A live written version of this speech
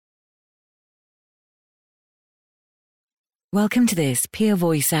Welcome to this Peer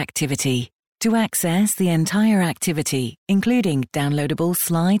Voice activity. To access the entire activity, including downloadable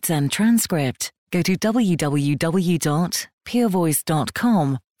slides and transcript, go to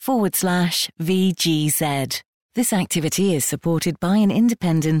www.peervoice.com/VGZ. This activity is supported by an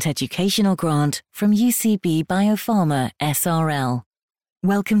independent educational grant from UCB Biopharma SRL.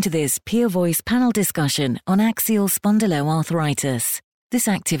 Welcome to this Peer Voice panel discussion on axial spondyloarthritis. This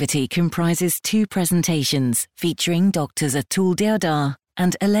activity comprises two presentations featuring Drs. Atul Deodar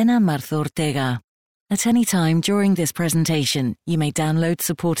and Elena Marzo-Ortega. At any time during this presentation, you may download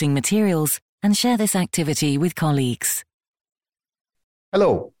supporting materials and share this activity with colleagues.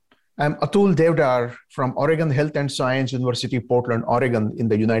 Hello, I'm Atul Deodar from Oregon Health and Science University, Portland, Oregon in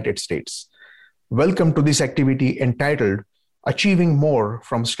the United States. Welcome to this activity entitled Achieving More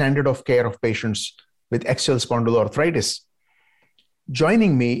from Standard of Care of Patients with Axial Spondyloarthritis.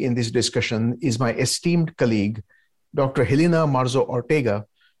 Joining me in this discussion is my esteemed colleague, Dr. Helena Marzo-Ortega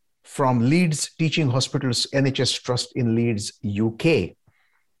from Leeds Teaching Hospitals NHS Trust in Leeds, UK.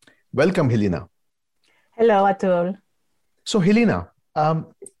 Welcome, Helena. Hello, Atul. So, Helena,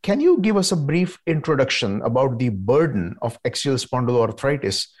 can you give us a brief introduction about the burden of axial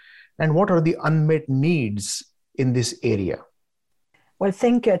spondyloarthritis and what are the unmet needs in this area? Well,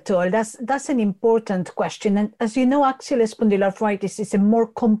 thank you, Atul. That's an important question. And as you know, axial spondyloarthritis is a more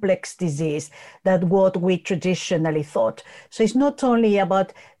complex disease than what we traditionally thought. So it's not only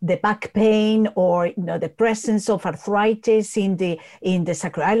about the back pain or the presence of arthritis in the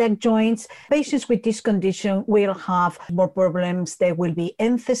sacroiliac joints. Patients with this condition will have more problems. There will be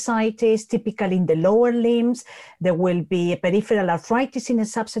enthesitis, typically in the lower limbs. There will be peripheral arthritis in a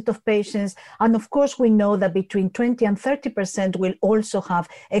subset of patients. And of course, we know that between 20 and 30% will also have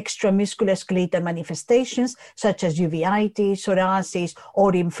extramuscular skeletal manifestations such as uveitis, psoriasis,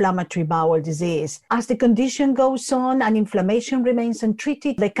 or inflammatory bowel disease. As the condition goes on and inflammation remains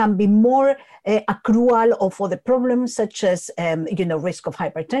untreated, there can be more accrual of other problems such as risk of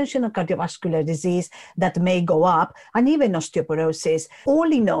hypertension or cardiovascular disease that may go up, and even osteoporosis.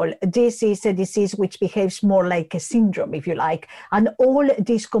 All in all, this is a disease which behaves more like a syndrome, if you like, and all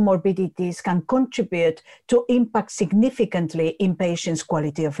these comorbidities can contribute to impact significantly in patients'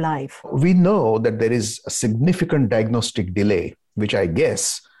 quality of life. We know that there is a significant diagnostic delay, which I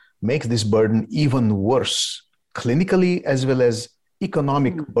guess makes this burden even worse clinically as well as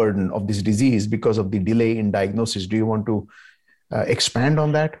economic burden of this disease because of the delay in diagnosis. Do you want to expand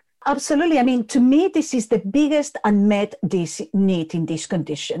on that? Absolutely. I mean, to me, this is the biggest unmet need in this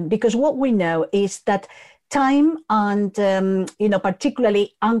condition, because what we know is that time and,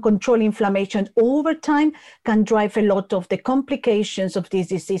 particularly uncontrolled inflammation over time can drive a lot of the complications of this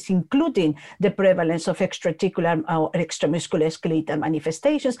disease, including the prevalence of extraarticular or extramuscular skeletal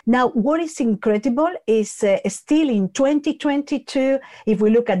manifestations. Now, what is incredible is still in 2022, if we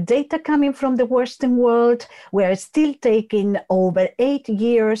look at data coming from the Western world, we are still taking over 8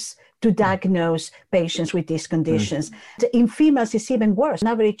 years to diagnose patients with these conditions. In females, it's even worse. On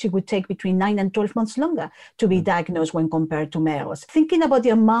average, it would take between 9 and 12 months longer to be diagnosed when compared to males. Thinking about the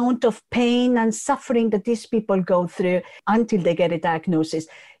amount of pain and suffering that these people go through until they get a diagnosis,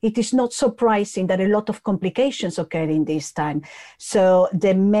 it is not surprising that a lot of complications occur in this time. So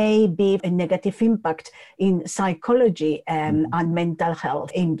there may be a negative impact in psychology and mental health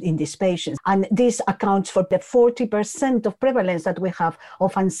in these patients. And this accounts for the 40% of prevalence that we have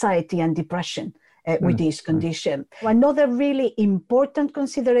of anxiety and depression with this condition. Another really important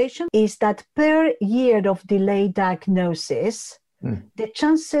consideration is that per year of delayed diagnosis, the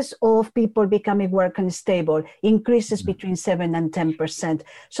chances of people becoming work unstable increases between 7 and 10%.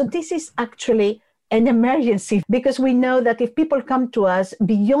 So this is actually an emergency, because we know that if people come to us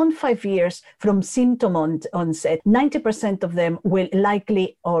beyond 5 years from symptom onset, 90% of them will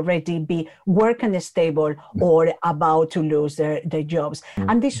likely already be work unstable or about to lose their jobs.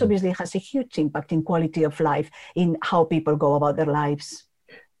 And this obviously has a huge impact in quality of life, in how people go about their lives.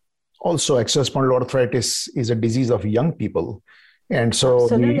 Also, axial spondyloarthritis is a disease of young people. And so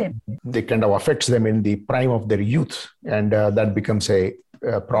they kind of affects them in the prime of their youth, and that becomes a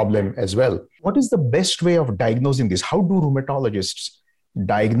problem as well. What is the best way of diagnosing this? How do rheumatologists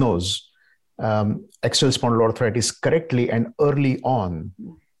diagnose axial spondyloarthritis correctly and early on?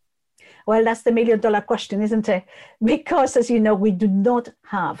 Well, that's the $1 million question, isn't it? Because, as you know, we do not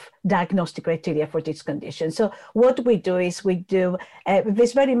have diagnostic criteria for this condition. So what we do is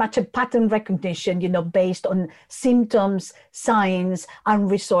there's very much a pattern recognition, based on symptoms, signs,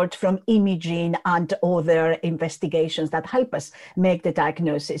 and results from imaging and other investigations that help us make the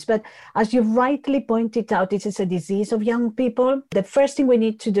diagnosis. But as you rightly pointed out, this is a disease of young people. The first thing we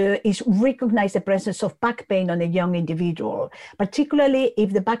need to do is recognize the presence of back pain on a young individual, particularly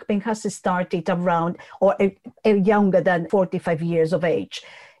if the back pain has started around or younger than 45 years of age.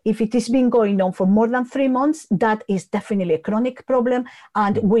 If it has been going on for more than 3 months, that is definitely a chronic problem,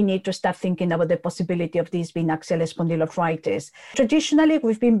 and we need to start thinking about the possibility of this being axial spondyloarthritis. Traditionally,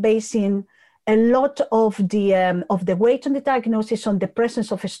 we've been basing a lot of the weight on the diagnosis on the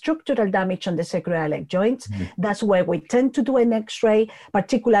presence of a structural damage on the sacroiliac joints. That's why we tend to do an X-ray,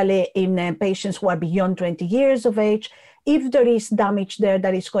 particularly in patients who are beyond 20 years of age. If there is damage there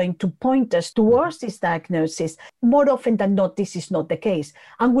that is going to point us towards this diagnosis, more often than not, this is not the case.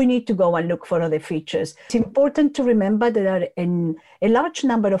 And we need to go and look for other features. It's important to remember there are a large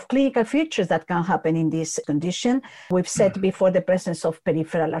number of clinical features that can happen in this condition. We've said before the presence of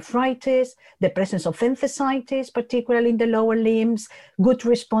peripheral arthritis, the presence of enthesitis, particularly in the lower limbs, good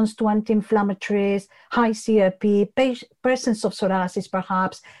response to anti-inflammatories, high CRP, presence of psoriasis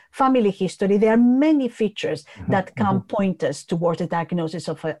perhaps, family history. There are many features that can point us towards the diagnosis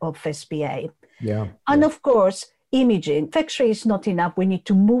of SPA. And of course, imaging. If X-ray is not enough, we need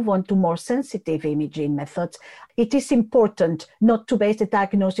to move on to more sensitive imaging methods. It is important not to base the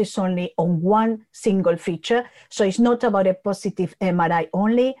diagnosis only on one single feature. So it's not about a positive MRI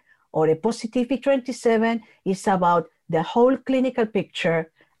only or a positive V27. It's about the whole clinical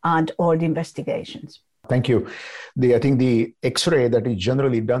picture and all the investigations. Thank you. I think the X-ray that is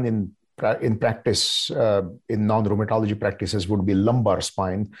generally done in practice, in non-rheumatology practices, would be lumbar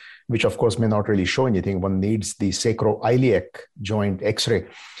spine, which of course may not really show anything. One needs the sacroiliac joint X-ray.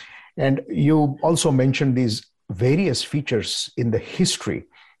 And you also mentioned these various features in the history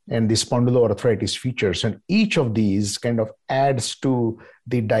and the spondyloarthritis features. And each of these kind of adds to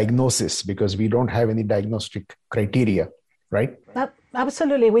the diagnosis because we don't have any diagnostic criteria, right?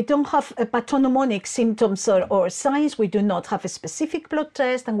 Absolutely. We don't have pathognomonic symptoms or signs. We do not have a specific blood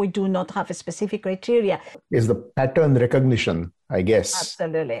test, and we do not have a specific criteria. Is the pattern recognition, I guess.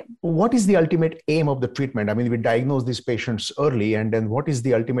 Absolutely. What is the ultimate aim of the treatment? I mean, we diagnose these patients early, and then what is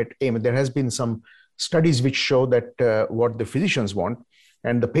the ultimate aim? There has been some studies which show that what the physicians want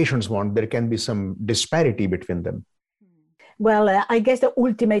and the patients want, there can be some disparity between them. Well, I guess the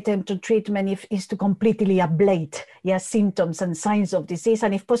ultimate aim to treatment is to completely ablate symptoms and signs of disease,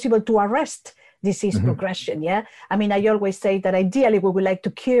 and if possible to arrest disease progression. I mean, I always say that ideally we would like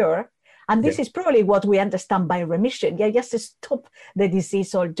to cure, and this is probably what we understand by remission. Just to stop the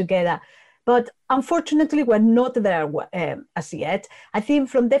disease altogether. But unfortunately, we're not there as yet. I think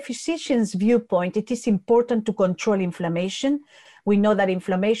from the physician's viewpoint, it is important to control inflammation. We know that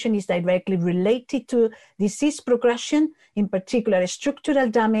inflammation is directly related to disease progression, in particular structural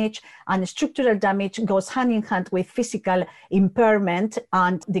damage, and structural damage goes hand in hand with physical impairment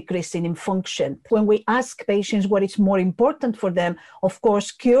and decreasing in function. When we ask patients what is more important for them, of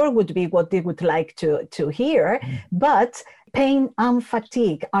course, cure would be what they would like to hear, but pain and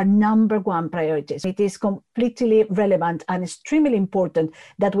fatigue are number one priorities. It is completely relevant and extremely important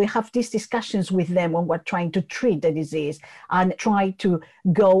that we have these discussions with them when we're trying to treat the disease and try to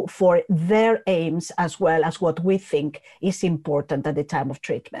go for their aims as well as what we think is important at the time of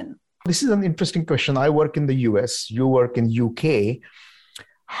treatment. This is an interesting question. I work in the US, you work in UK.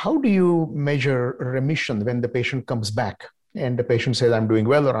 How do you measure remission when the patient comes back and the patient says, I'm doing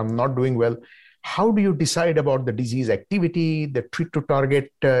well or I'm not doing well? How do you decide about the disease activity? The treat to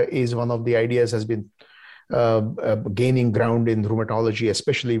target is one of the ideas has been gaining ground in rheumatology,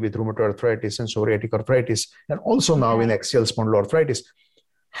 especially with rheumatoid arthritis and psoriatic arthritis, and also now in axial spondyloarthritis.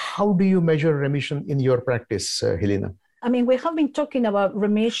 How do you measure remission in your practice, Helena? I mean, we have been talking about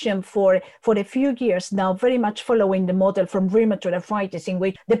remission for a few years now, very much following the model from rheumatoid arthritis, in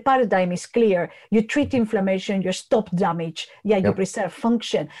which the paradigm is clear. You treat inflammation, you stop damage, you preserve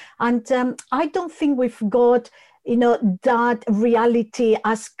function. And I don't think we've got that reality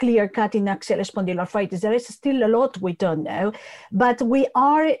as clear-cut in axial spondyloarthritis. There is still a lot we don't know, but we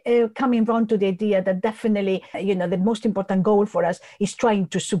are coming around to the idea that definitely, the most important goal for us is trying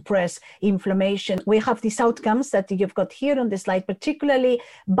to suppress inflammation. We have these outcomes that you've got here on the slide, particularly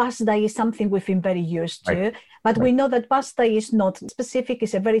BASDA is something we've been very used to. But we know that BASDAI is not specific,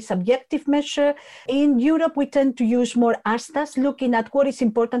 it's a very subjective measure. In Europe, we tend to use more ASDAS, looking at what is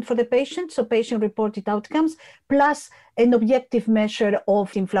important for the patient, so patient-reported outcomes, plus an objective measure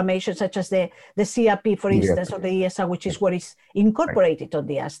of inflammation, such as the CRP, for instance, or the ESR, which is what is incorporated on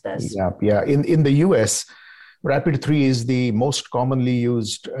the ASDAS. Yeah. In the US, Rapid3 is the most commonly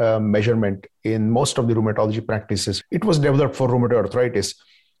used measurement in most of the rheumatology practices. It was developed for rheumatoid arthritis,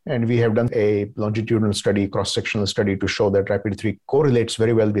 and we have done a longitudinal study, cross-sectional study, to show that Rapid3 correlates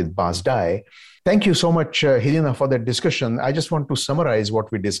very well with BASDAI. Thank you so much, Helena, for that discussion. I just want to summarize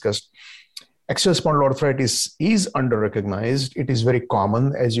what we discussed. Axial spondyloarthritis is under-recognized. It is very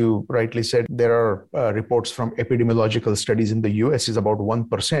common. As you rightly said, there are reports from epidemiological studies in the US is about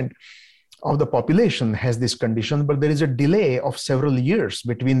 1% of the population has this condition, but there is a delay of several years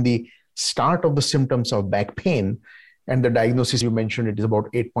between the start of the symptoms of back pain and the diagnosis. You mentioned it is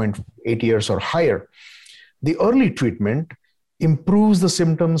about 8.8 years or higher. The early treatment improves the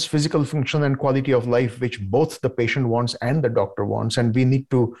symptoms, physical function, and quality of life, which both the patient wants and the doctor wants. And we need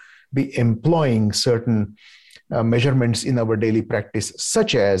to be employing certain measurements in our daily practice,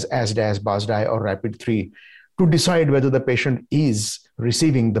 such as ASDAS, BASDAI, or Rapid3, to decide whether the patient is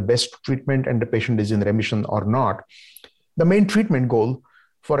receiving the best treatment and the patient is in remission or not. The main treatment goal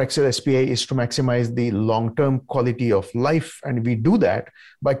for axial SPA is to maximize the long-term quality of life, and we do that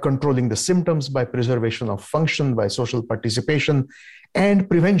by controlling the symptoms, by preservation of function, by social participation, and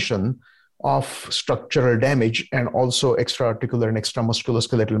prevention of structural damage, and also extra-articular and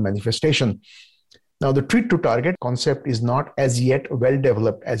extra-musculoskeletal manifestation. Now, the treat-to-target concept is not as yet well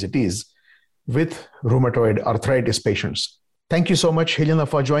developed as it is with rheumatoid arthritis patients. Thank you so much, Helena,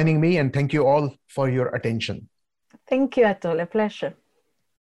 for joining me, and thank you all for your attention. Thank you, Atul. A pleasure.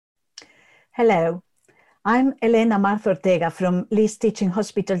 Hello, I'm Elena Martha Ortega from Leeds Teaching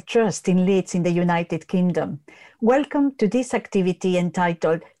Hospital Trust in Leeds in the United Kingdom. Welcome to this activity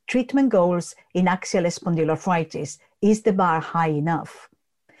entitled Treatment Goals in Axial Spondyloarthritis. Is the bar high enough?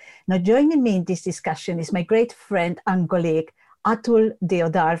 Now, joining me in this discussion is my great friend and colleague, Atul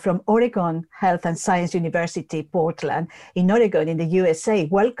Deodar from Oregon Health and Science University, Portland, in Oregon, in the USA.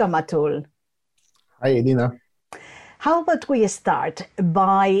 Welcome, Atul. Hi, Elena. How about we start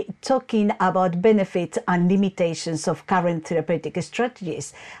by talking about benefits and limitations of current therapeutic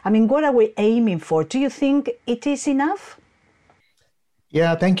strategies? I mean, what are we aiming for? Do you think it is enough?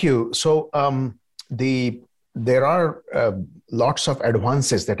 Yeah, thank you. So there are lots of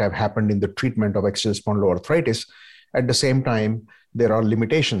advances that have happened in the treatment of axial spondyloarthritis. At the same time, there are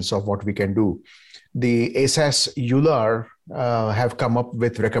limitations of what we can do. The ASAS-EULAR have come up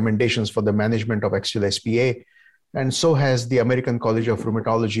with recommendations for the management of axial SPA, and so has the American College of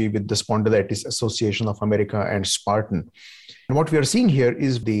Rheumatology with the Spondylitis Association of America and Spartan. And what we are seeing here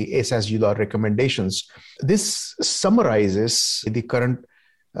is the ASAS-EULAR recommendations. This summarizes the current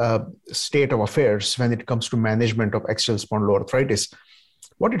state of affairs when it comes to management of axial spondyloarthritis.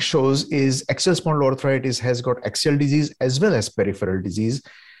 What it shows is axial spondyloarthritis has got axial disease as well as peripheral disease.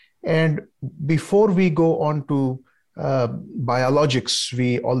 And before we go on to biologics,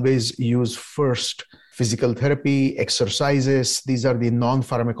 we always use first physical therapy, exercises. These are the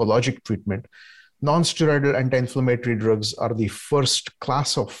non-pharmacologic treatment. Non-steroidal anti-inflammatory drugs are the first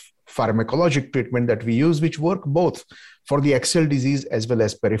class of pharmacologic treatment that we use, which work both for the axial disease as well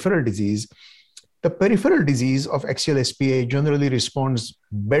as peripheral disease. The peripheral disease of axial SPA generally responds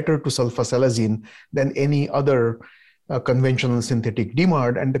better to sulfasalazine than any other conventional synthetic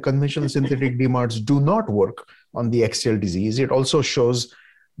DMARD, and the conventional synthetic DMARDs do not work on the axial disease. It also shows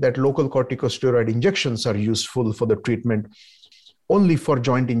that local corticosteroid injections are useful for the treatment. Only for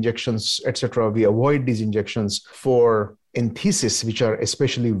joint injections, etc., we avoid these injections for enthesis, which are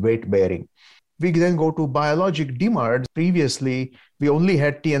especially weight-bearing. We then go to biologic DMARDs. Previously, we only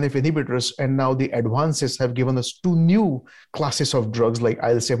had TNF inhibitors, and now the advances have given us two new classes of drugs like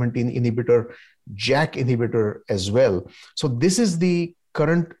IL-17 inhibitor, JAK inhibitor as well. So this is the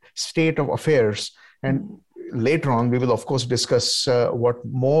current state of affairs. And later on, we will, of course, discuss what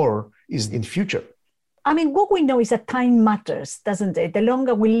more is in future. I mean, what we know is that time matters, doesn't it? The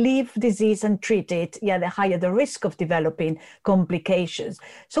longer we leave disease and treat it, the higher the risk of developing complications.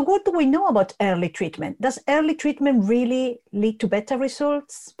 So what do we know about early treatment? Does early treatment really lead to better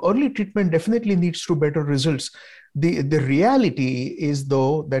results? Early treatment definitely leads to better results. The reality is,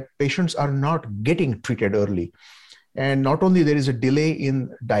 though, that patients are not getting treated early. And not only there is a delay in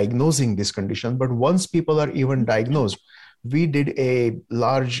diagnosing this condition, but once people are even diagnosed, we did a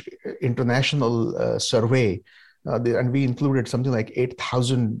large international survey, and we included something like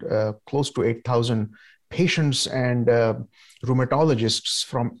 8,000, close to 8,000 patients and rheumatologists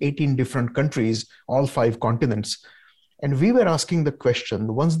from 18 different countries, all 5 continents. And we were asking the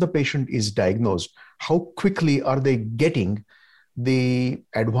question, once the patient is diagnosed, how quickly are they getting the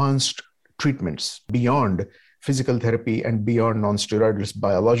advanced treatments beyond physical therapy and beyond non-steroidal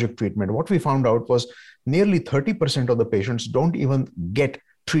biologic treatment? What we found out was nearly 30% of the patients don't even get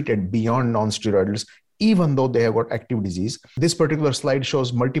treated beyond non-steroidals, even though they have got active disease. This particular slide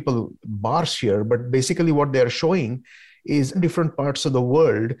shows multiple bars here, but basically what they are showing is different parts of the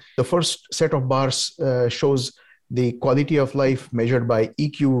world. The first set of bars shows the quality of life measured by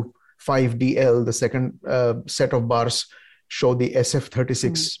EQ-5DL. The second set of bars show the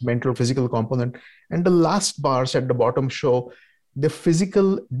SF-36 mental physical component. And the last bars at the bottom show the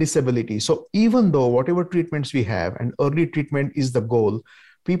physical disability. So even though whatever treatments we have, and early treatment is the goal,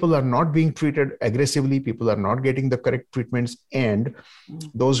 people are not being treated aggressively, people are not getting the correct treatments, and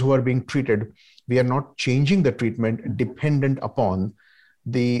those who are being treated, we are not changing the treatment dependent upon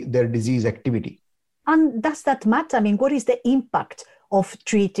their disease activity. And does that matter? I mean, what is the impact of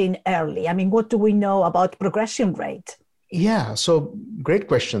treating early? I mean, what do we know about progression rate? Yeah, so great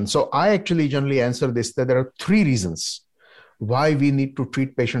question. So I actually generally answer this, that there are 3 reasons why we need to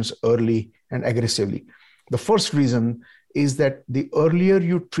treat patients early and aggressively. The first reason is that the earlier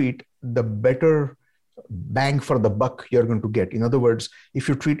you treat, the better bang for the buck you're going to get. In other words, if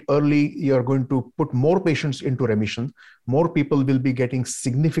you treat early, you're going to put more patients into remission. More people will be getting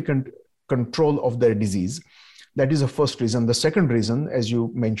significant control of their disease. That is the first reason. The second reason, as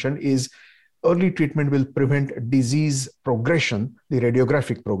you mentioned, is early treatment will prevent disease progression, the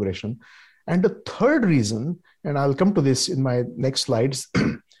radiographic progression. And the third reason, and I'll come to this in my next slides,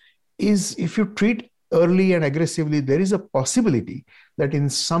 is if you treat early and aggressively, there is a possibility that in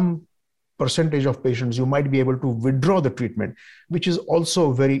some percentage of patients, you might be able to withdraw the treatment, which is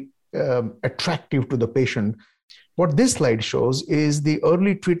also very attractive to the patient. What this slide shows is the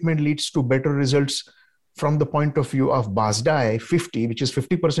early treatment leads to better results from the point of view of BASDAI 50, which is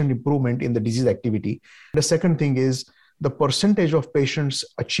 50% improvement in the disease activity. The second thing is the percentage of patients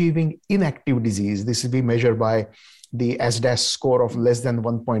achieving inactive disease. This will be measured by the ASDAS score of less than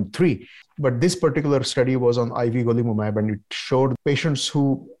 1.3. But this particular study was on IV golimumab, and it showed patients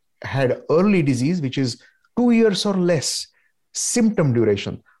who had early disease, which is 2 years or less symptom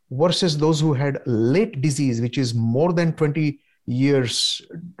duration, versus those who had late disease, which is more than 20 years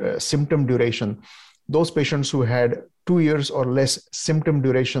symptom duration. Those patients who had 2 years or less symptom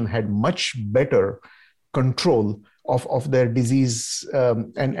duration had much better control of their disease,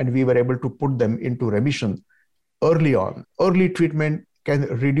 and we were able to put them into remission early on. Early treatment can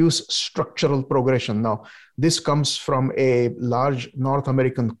reduce structural progression. Now, this comes from a large North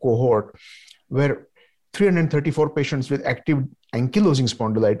American cohort where 334 patients with active ankylosing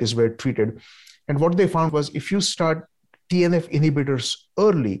spondylitis were treated. And what they found was if you start TNF inhibitors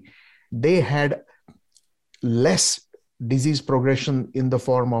early, they had less disease progression in the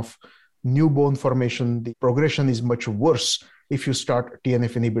form of new bone formation. The progression is much worse if you start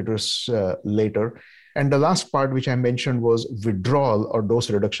TNF inhibitors later. And the last part, which I mentioned, was withdrawal or dose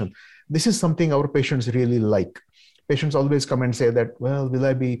reduction. This is something our patients really like. Patients always come and say that, well, will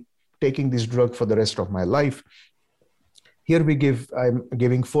I be taking this drug for the rest of my life? Here I'm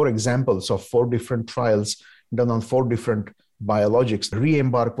giving 4 examples of 4 different trials done on 4 different biologics.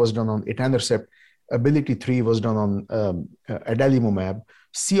 Re-embark was done on etanercept. ABILITY-3 was done on adalimumab.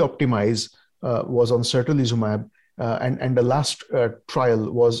 C-Optimize was on certolizumab. And the last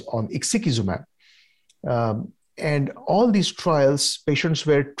trial was on ixekizumab. And all these trials, patients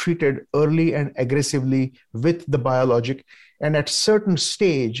were treated early and aggressively with the biologic. And at certain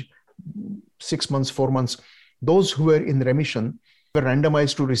stage, 6 months, 4 months, those who were in remission were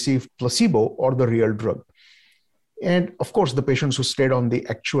randomized to receive placebo or the real drug. And of course, the patients who stayed on the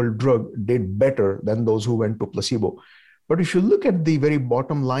actual drug did better than those who went to placebo. But if you look at the very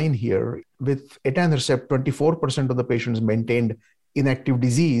bottom line here, with etanercept, 24% of the patients maintained inactive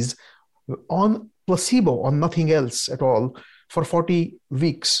disease on placebo, on nothing else at all, for 40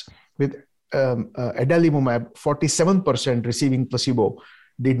 weeks. With adalimumab, 47% receiving placebo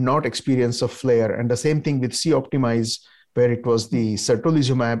did not experience a flare. And the same thing with C-Optimize, where it was the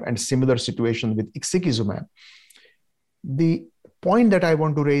certolizumab, and similar situation with ixekizumab. The point that I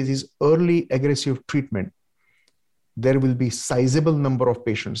want to raise is early aggressive treatment. There will be sizable number of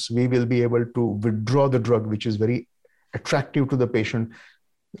patients. We will be able to withdraw the drug, which is very attractive to the patient.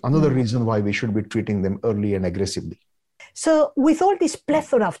 Another reason why we should be treating them early and aggressively. So with all this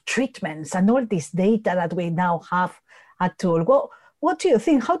plethora of treatments and all this data that we now have at all, what do you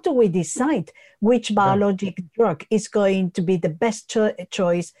think? How do we decide which biologic drug is going to be the best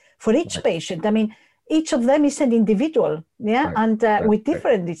choice for each patient? I mean, each of them is an individual, Right. and Right. with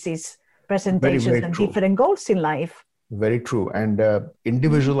different disease presentations very and true. different goals in life. Very true. And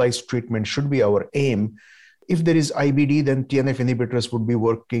individualized treatment should be our aim. If there is IBD, then TNF inhibitors would be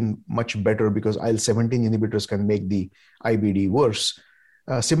working much better because IL-17 inhibitors can make the IBD worse.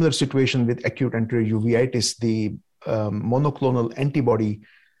 Similar situation with acute anterior uveitis, the monoclonal antibody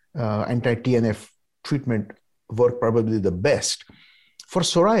anti-TNF treatment work probably the best. For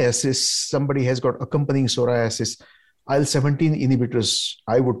psoriasis, somebody has got accompanying psoriasis, IL-17 inhibitors,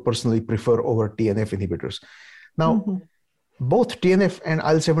 I would personally prefer over TNF inhibitors. Now, both TNF and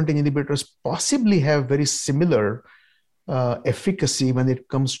IL-17 inhibitors possibly have very similar efficacy when it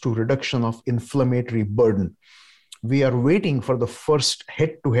comes to reduction of inflammatory burden. We are waiting for the first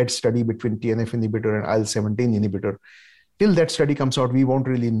head-to-head study between TNF inhibitor and IL-17 inhibitor. Till that study comes out, we won't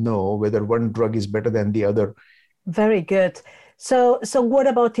really know whether one drug is better than the other. Very good. So what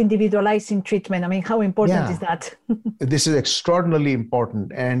about individualizing treatment? I mean, how important is that? This is extraordinarily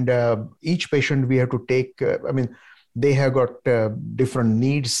important. And each patient we have to take, they have got different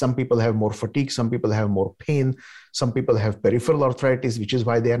needs. Some people have more fatigue. Some people have more pain. Some people have peripheral arthritis, which is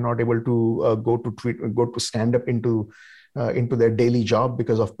why they are not able to go to stand up into their daily job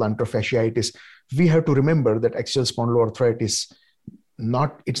because of plantar fasciitis. We have to remember that axial spondyloarthritis,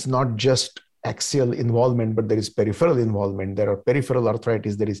 it's not just axial involvement, but there is peripheral involvement. There are peripheral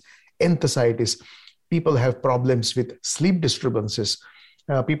arthritis. There is enthesitis. People have problems with sleep disturbances.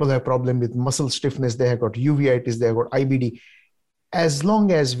 People have problem with muscle stiffness. They have got uveitis. They have got IBD. As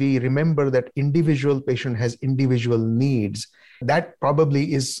long as we remember that individual patient has individual needs, that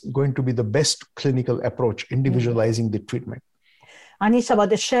probably is going to be the best clinical approach, individualizing the treatment. And it's about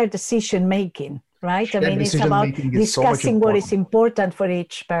the shared decision making, right? It's about discussing what is important for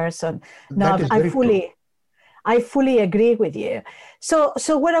each person. No, I fully agree with you. So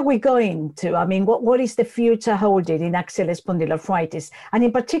where are we going to? I mean, what is the future holding in axial spondyloarthritis? And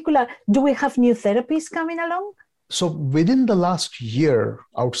in particular, do we have new therapies coming along? So within the last year,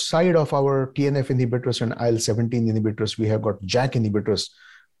 outside of our TNF inhibitors and IL-17 inhibitors, we have got JAK inhibitors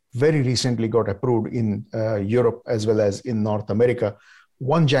very recently got approved in Europe as well as in North America.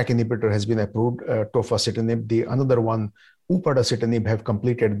 One JAK inhibitor has been approved, tofacitinib. The another one, upadacitinib, have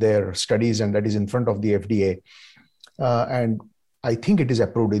completed their studies, and that is in front of the FDA. And I think it is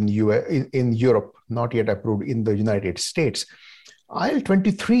approved in Europe, not yet approved in the United States.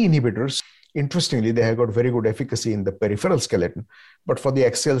 IL-23 inhibitors, interestingly, they have got very good efficacy in the peripheral skeleton, but for the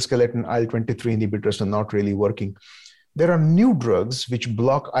axial skeleton, IL-23 inhibitors are not really working. There are new drugs which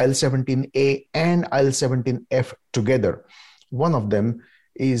block IL-17A and IL-17F together. One of them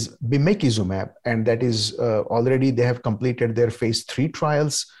is bimekizumab, and that is already they have completed their phase 3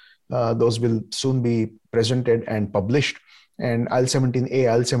 trials. Those will soon be presented and published. And IL-17A,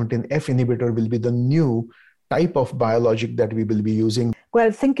 IL-17F inhibitor will be the new type of biologic that we will be using.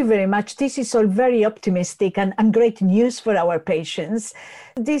 Well, thank you very much. This is all very optimistic and great news for our patients.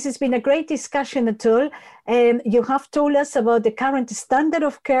 This has been a great discussion, Atul. You have told us about the current standard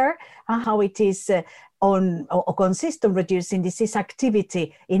of care and how it is consists on reducing disease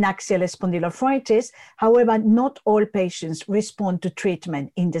activity in axial spondyloarthritis. However, not all patients respond to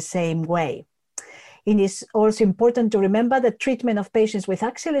treatment in the same way. It is also important to remember that treatment of patients with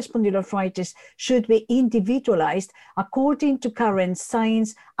axial spondyloarthritis should be individualized according to current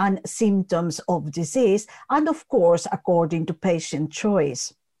signs and symptoms of disease, and of course, according to patient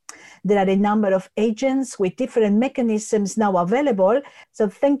choice. There are a number of agents with different mechanisms now available. So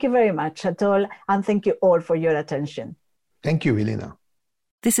thank you very much, Atul, and thank you all for your attention. Thank you, Elena.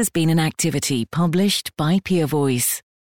 This has been an activity published by Peer Voice.